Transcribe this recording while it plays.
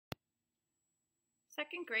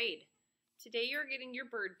Second grade. Today you're getting your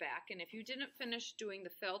bird back, and if you didn't finish doing the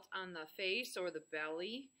felt on the face or the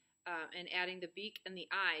belly and adding the beak and the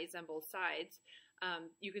eyes on both sides,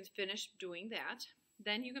 you can finish doing that.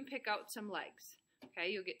 Then you can pick out some legs. Okay,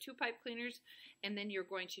 you'll get two pipe cleaners, and then you're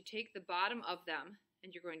going to take the bottom of them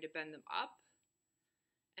and you're going to bend them up,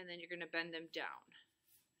 and then you're going to bend them down.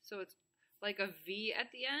 So it's like a V at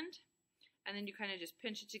the end, and then you kind of just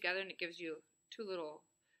pinch it together and it gives you two little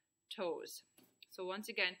toes. So once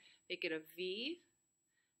again, make it a V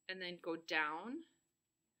and then go down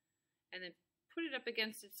and then put it up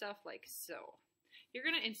against itself like so. You're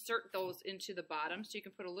going to insert those into the bottom so you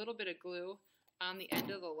can put a little bit of glue on the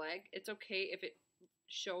end of the leg. It's okay if it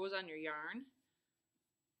shows on your yarn.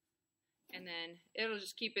 And then it'll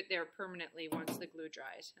just keep it there permanently once the glue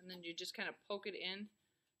dries. And then you just kind of poke it in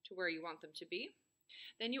to where you want them to be.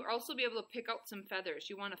 Then you'll also be able to pick out some feathers.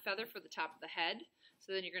 You want a feather for the top of the head.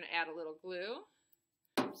 So then you're going to add a little glue,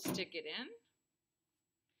 stick it in.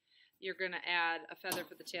 You're going to add a feather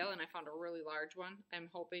for the tail, and I found a really large one. I'm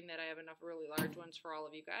hoping that I have enough really large ones for all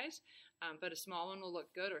of you guys. But a small one will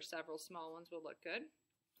look good, or several small ones will look good.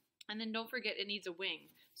 And then don't forget it needs a wing,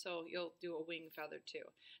 so you'll do a wing feather too.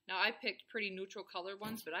 Now I picked pretty neutral colored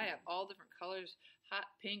ones, but I have all different colors, hot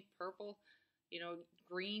pink, purple,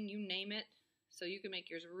 green, you name it. So you can make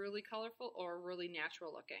yours really colorful or really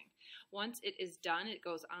natural looking. Once it is done, it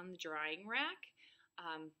goes on the drying rack.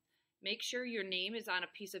 Make sure your name is on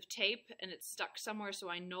a piece of tape and it's stuck somewhere so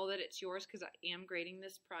I know that it's yours, because I am grading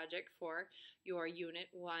this project for your Unit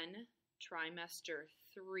 1 Trimester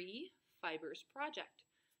 3 Fibers project.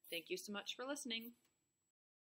 Thank you so much for listening.